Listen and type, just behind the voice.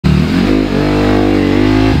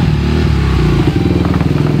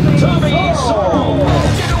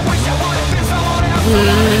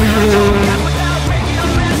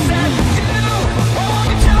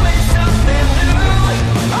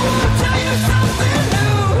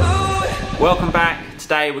Welcome back.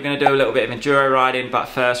 Today we're going to do a little bit of enduro riding, but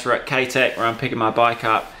first we're at Ktech where I'm picking my bike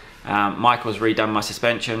up. Michael's redone my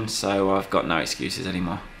suspension, so I've got no excuses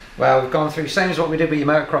anymore. Well, we've gone through same as what we did with your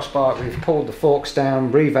motocross bike. We've pulled the forks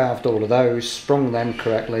down, revalved all of those, sprung them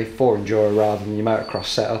correctly for enduro rather than your motocross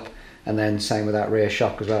setup, and then same with that rear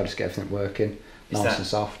shock as well, just get everything working nice and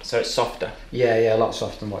soft. So it's softer? Yeah, a lot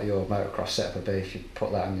softer than what your motocross setup would be if you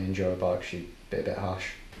put that on the enduro bike, she'd be a bit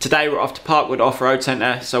harsh. Today we're off to Parkwood Off-Road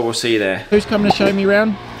Centre, so we'll see you there. Who's coming to show me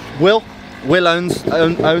around? Will owns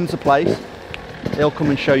the place. He'll come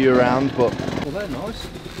and show you around, but... Well, they're nice.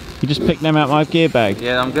 You just picked them out my gear bag?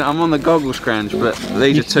 Yeah, I'm on the goggle scrounge, but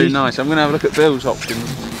these are too nice. I'm going to have a look at Bill's options.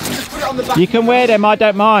 You can wear them, I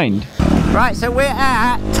don't mind. Right, so we're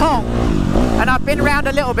at Tong, and I've been around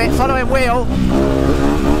a little bit following Will.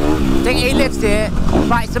 I think he lives here,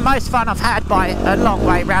 but it's the most fun I've had by a long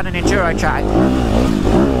way around an enduro track.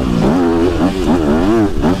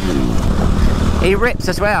 He rips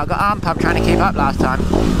as well. I got arm pump trying to keep up last time.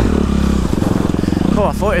 Oh,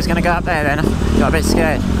 I thought he was going to go up there then. I got a bit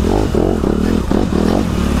scared.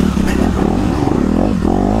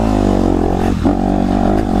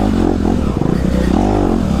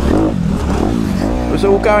 It was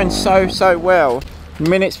all going so well.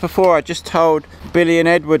 Minutes before I just told Billy and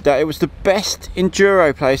Edward that it was the best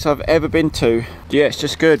enduro place I've ever been to. Yeah, it's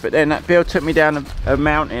just good. But then that Bill took me down a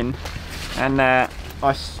mountain and I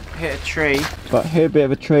hit a tree, but hit a bit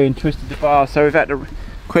of a tree and twisted the bar, so we've had to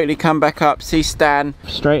quickly come back up, see Stan,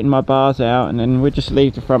 straighten my bars out, and then we'll just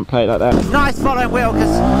leave the front plate like that. It's nice following Will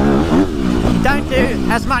because you don't do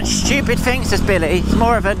as much stupid things as Billy. He's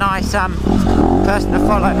more of a nice person to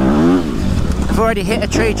follow. I've already hit a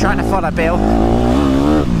tree trying to follow Bill.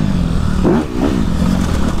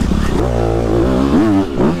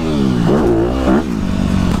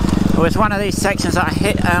 It was one of these sections that I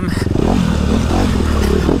hit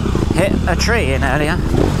a tree in earlier.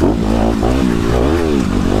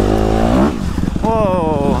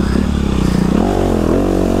 Whoa!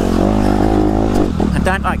 I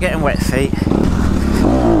don't like getting wet feet.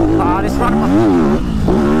 Oh, this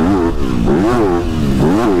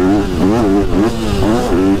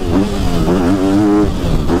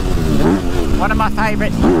one of my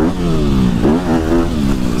favourite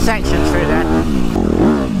sections through there.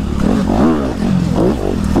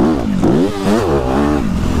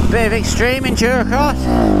 Bit of extreme endurocross.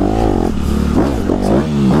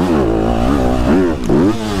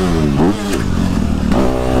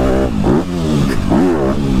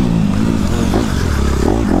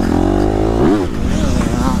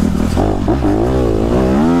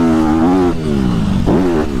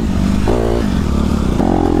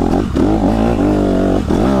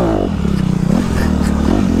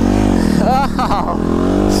 Oh,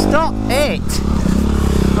 stop it!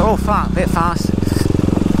 Oh fuck, a bit fast.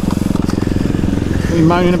 What are you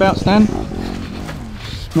moaning about, Stan?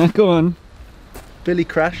 Now go on. Billy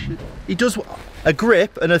Crash. He does a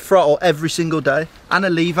grip and a throttle every single day, and a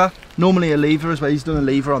lever. Normally a lever as well. He's done a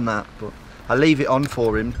lever on that, but I leave it on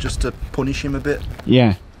for him just to punish him a bit.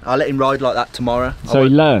 Yeah. I'll let him ride like that tomorrow. So he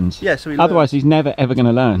learns? Yeah, so he learns. Otherwise he's never ever going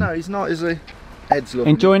to learn. No, he's not, is he? Ed's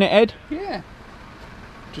loving Enjoying it, Ed? Yeah.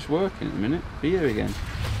 Just working at the minute. For you again.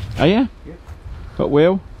 Oh yeah? Yeah. Got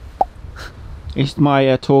Will? It's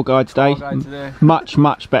my tour guide today.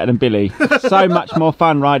 Much better than Billy. So much more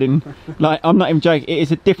fun riding. Like, I'm not even joking. It is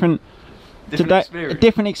a different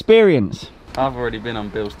experience. I've already been on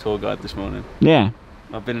Bill's tour guide this morning. Yeah.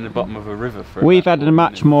 I've been in the bottom of a river for We've had a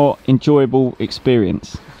much more enjoyable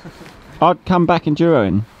experience. I'd come back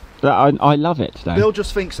enduroing. I love it today. Bill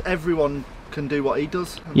just thinks everyone can do what he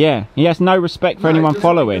does. Yeah, he has no respect for anyone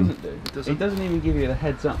following. He doesn't even give you the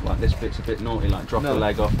heads up like this bit's a bit naughty, like drop a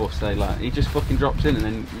leg off or say like, he just fucking drops in and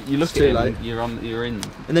then you look at him and you're in.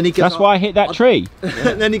 And then he goes, that's why I hit that tree.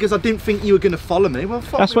 And then he goes, I didn't think you were going to follow me. Well,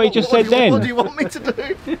 fuck that's me, what he just said then. What do you want me to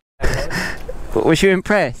do? Was you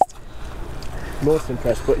impressed? Most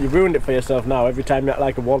impressed, but you ruined it for yourself now every time you act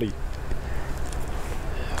like a wally.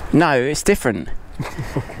 No, it's different.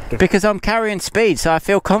 Because I'm carrying speed, so I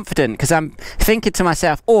feel confident because I'm thinking to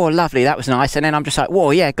myself, oh lovely, that was nice, and then I'm just like,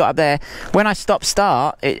 whoa, yeah, got up there. When I start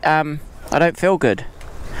it I don't feel good.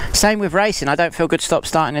 Same with racing, I don't feel good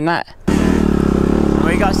starting in that.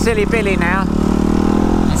 We got Silly Billy now.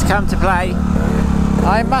 It's come to play.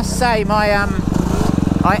 I must say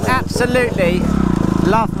I absolutely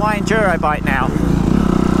love my enduro bike now,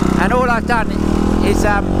 and all I've done is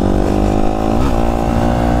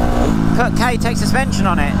put Ktech suspension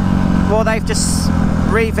on it. Well, they've just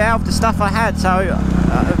revalved the stuff I had, so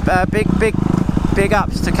big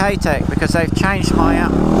ups to Ktech because they've changed my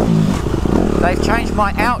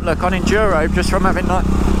outlook on enduro just from having like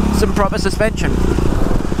some proper suspension.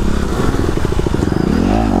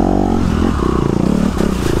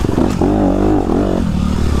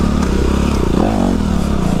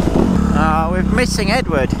 We're missing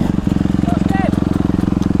Edward.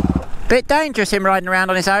 Bit dangerous him riding around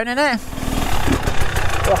on his own, isn't it?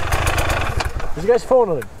 Did you guys phone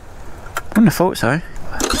on him? Wouldn't have thought so.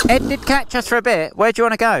 Ed did catch us for a bit. Where do you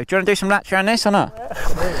want to go? Do you want to do some laps around this or not?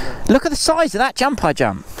 Look at the size of that jump I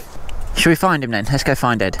jump. Should we find him then? Let's go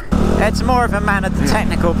find Ed. Ed's more of a man at the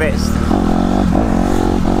technical bits.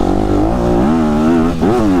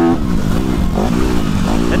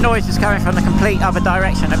 The noise is coming from the complete other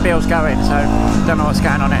direction that Bill's going, so don't know what's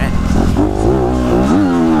going on in it.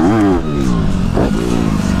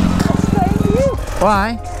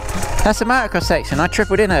 Why? That's the motocross section. I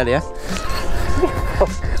tripled in earlier.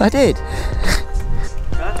 I did.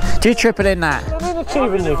 Do you triple in that? I'm not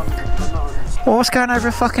achieving you. Well, what's going over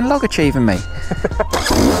a fucking log achieving me?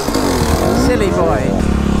 Silly boy.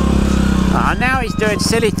 Ah, now he's doing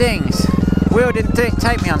silly things. Will didn't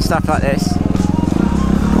take me on stuff like this.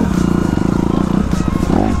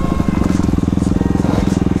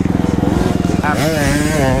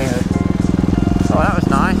 Oh, that was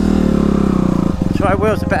nice. That's why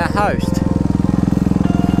Will's a better host.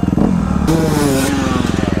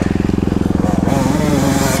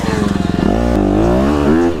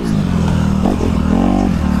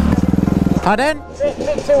 Pardon?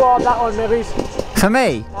 Bit too hard that one, maybe. For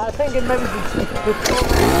me? I think it maybe.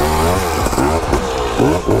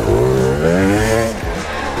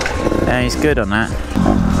 Yeah, he's good on that.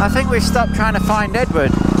 I think we've stopped trying to find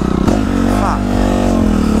Edward. Fuck.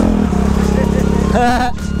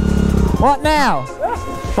 What now?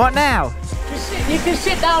 What now? You can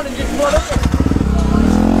sit down and just run up.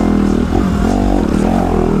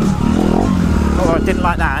 Oh, I didn't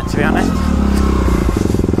like that, to be honest.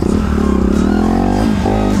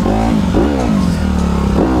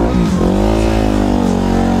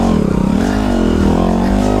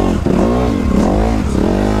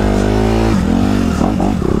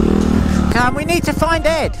 We need to find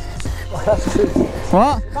Ed.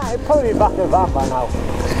 What? He'd probably be back in the van by now.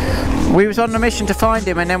 We was on a mission to find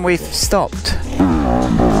him and then we've stopped.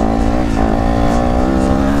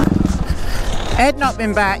 Ed not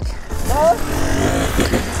been back. No?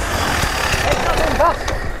 Ed's not been back.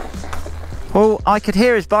 Well, I could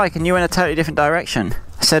hear his bike and you went a totally different direction.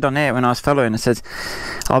 I said on here when I was following, I said,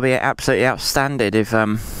 I'll be absolutely astounded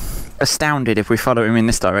if we follow him in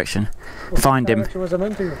this direction. Find him. Was I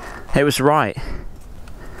meant to? It was right.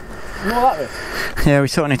 You know that way? Yeah, we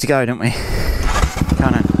sort of need to go, don't we?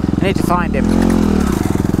 Come on. We need to find him.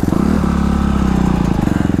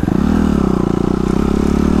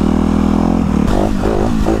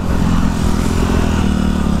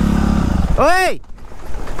 Oi!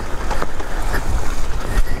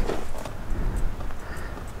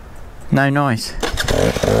 No noise.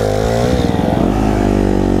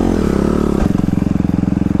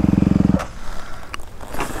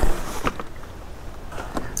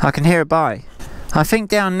 I can hear a bike. I think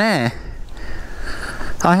down there.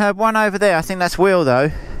 I heard one over there. I think that's Will though.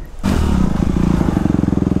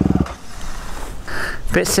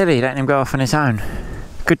 Bit silly letting him go off on his own.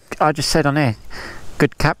 Good. I just said on here.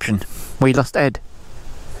 Good caption. We lost Ed.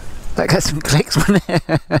 That got some clicks on it.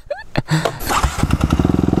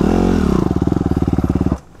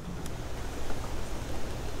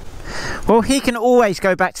 Well, he can always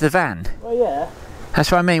go back to the van. Well, yeah. That's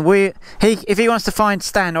what I mean. If he wants to find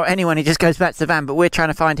Stan or anyone, he just goes back to the van. But we're trying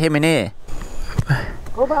to find him in here.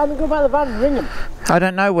 Go back to the van and ring him. I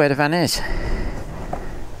don't know where the van is.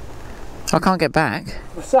 I can't get back.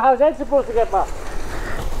 So how's Ed supposed to get back?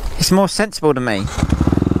 It's more sensible to me.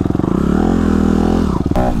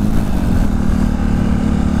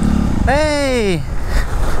 Hey!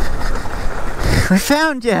 We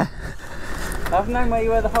found you! I've known where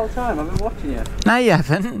you were the whole time. I've been watching you. No, you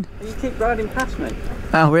haven't. You keep riding past me.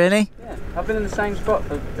 Oh, really? Yeah. I've been in the same spot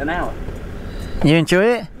for an hour. You enjoy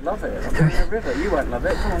it? Love it. I'm going in the river. You won't love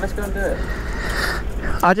it. Come on, let's go and do it.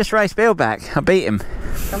 I just raced Bill back. I beat him.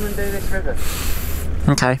 Come and do this river.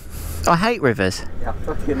 Okay. I hate rivers. Yeah, I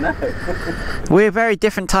fucking know. We're a very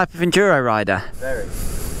different type of enduro rider. Very.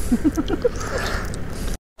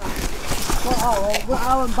 Well,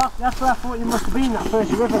 hour and back, that's where I thought you must have been, that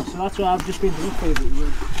first river, so that's why I've just been to look for you.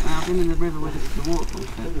 I've been in the river with the waterfall.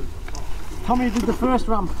 Tommy did the first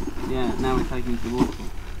ramp. Yeah, now we're taking to the waterfall.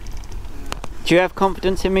 Do you have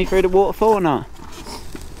confidence in me through the waterfall or not?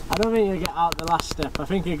 I don't think you'll get out the last step. I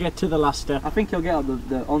think you'll get to the last step. I think you'll get up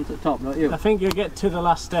onto the top, not you. I think you'll get to the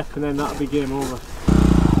last step and then that'll be game over.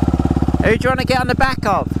 Who do you want to get on the back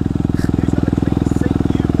of?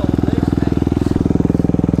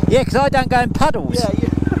 Yeah, because I don't go in puddles. Yeah, you...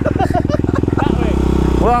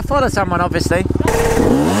 Well, I follow someone, obviously.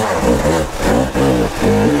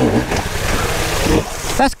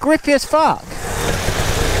 That's grippy as fuck.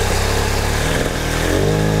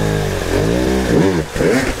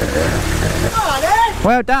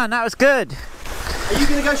 Well done, that was good. Are you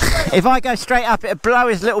going to go straight up? If I go straight up, it'd blow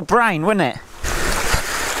his little brain, wouldn't it?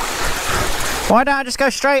 Why don't I just go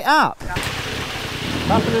straight up?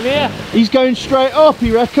 Happening here? He's going straight up,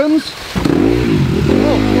 he reckons.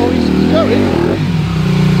 Oh, he's going.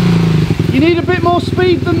 You need a bit more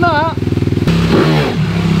speed than that.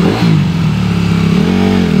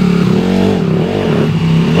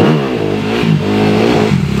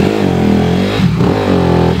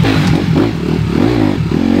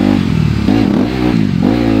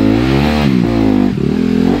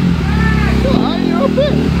 You're up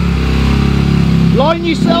it. Line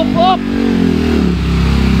yourself up.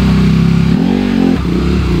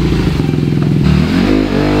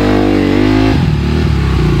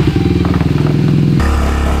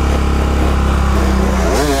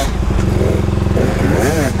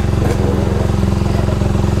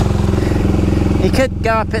 He could go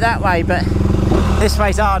up it that way, but this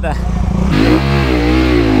way's harder.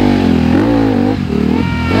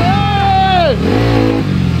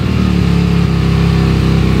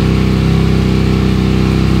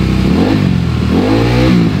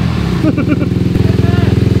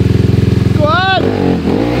 Go on!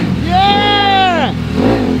 Yeah!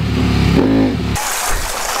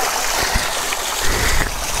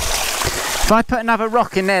 If I put another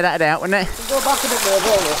rock in there, that'd help, wouldn't it? Go back a bit more,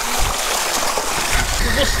 don't you?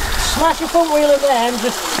 Just smash your front wheel in there and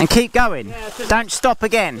just... And keep going. Yeah, Don't stop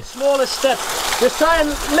again. the smallest step. Just try and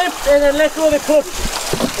lift and then let go of the clutch.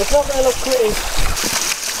 It's not going to look pretty.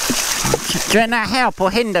 Do you reckon that help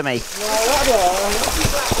or hinder me? No, that'll be alright.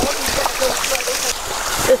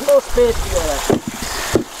 There's more space for you there.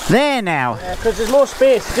 There now. Because there's more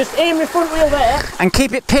space. Just aim your front wheel there. And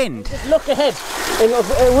keep it pinned. Just look ahead. And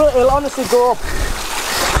it'll honestly go up.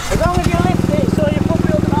 As long as you lift it so your front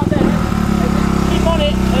wheel's not there. And just keep on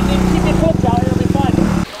it and then keep your clutch out, it'll be fine.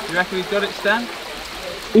 You reckon he's got it, Stan?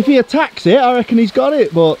 If he attacks it, I reckon he's got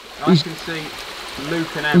it, but I can see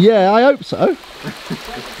Luke and out. yeah, I hope so.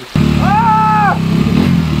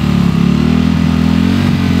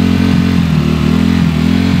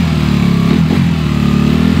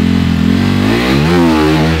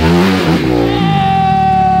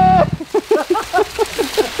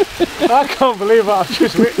 I can't believe what I've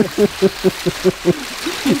just witnessed.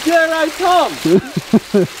 Enduro Tom!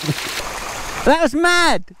 That was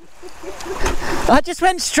mad. I just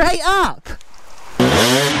went straight up.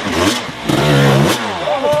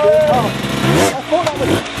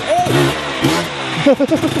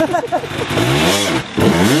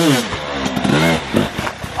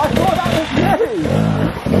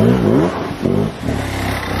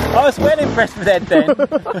 I was well impressed with Ed then.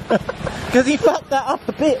 Because he fucked that up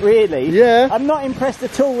a bit, really. Yeah. I'm not impressed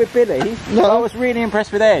at all with Billy. No. I was really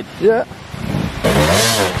impressed with Ed. Yeah.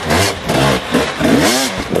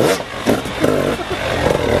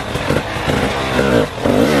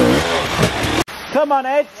 Come on,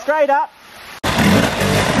 Ed, straight up.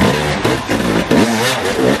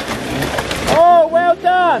 Oh, well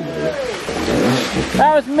done.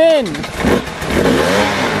 That was min.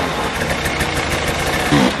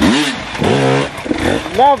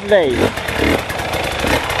 Lovely.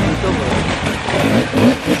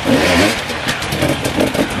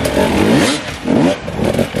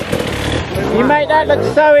 You make that look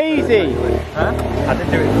so easy. Huh? I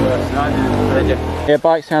didn't do it first. No, I did it. Yeah,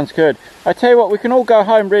 bike sounds good. I tell you what, we can all go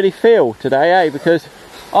home really feel today, eh? Because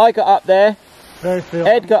I got up there, Very feel.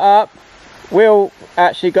 Ed got up, Will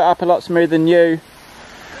actually got up a lot smoother than you.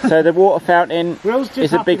 So the water fountain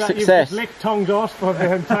is a big success. Licked tongues off for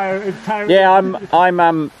the entire. Yeah, I'm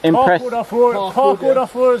impressed. Parkwood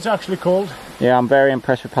Off-Road's actually called. Yeah, I'm very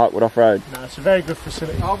impressed with Parkwood Off-Road. No, it's a very good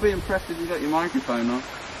facility. I'll be impressed if you got your microphone on.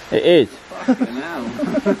 It is. Fucking hell.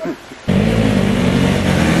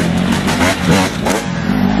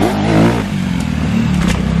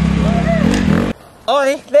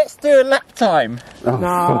 Oi, let's do a lap time.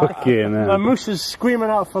 My moose is screaming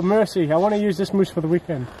out for mercy. I want to use this moose for the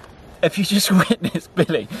weekend. If you just witnessed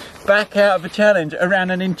Billy back out of a challenge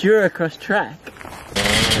around an endurocross track.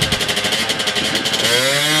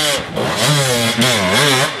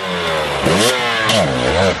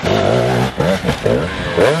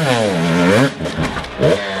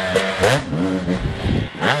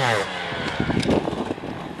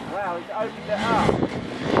 Wow, he's opened it up.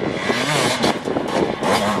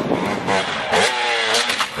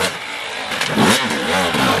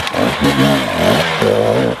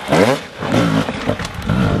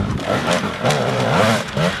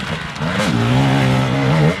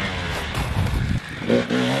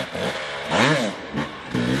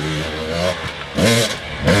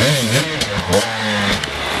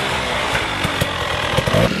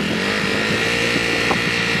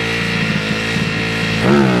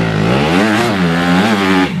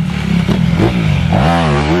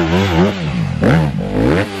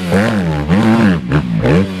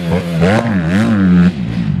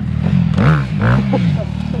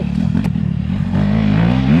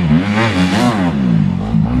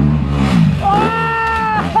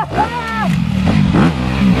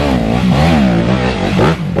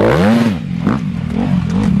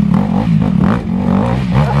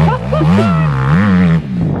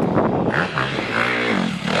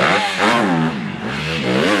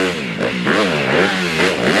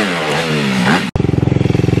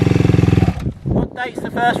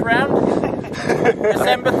 first round.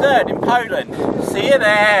 December 3rd in Poland. See you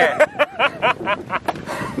there.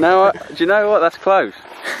 No, do you know what? That's close.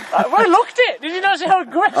 I looked it! Did you not see how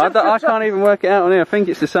aggressive? I can't even work it out on here. I think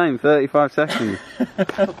it's the same, 35 seconds.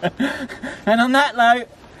 And on that note,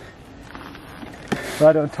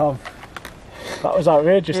 Right on, Tom. That was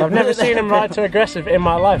outrageous. I've never seen him ride too aggressive in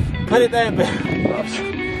my life. put it there,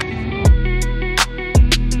 Bill.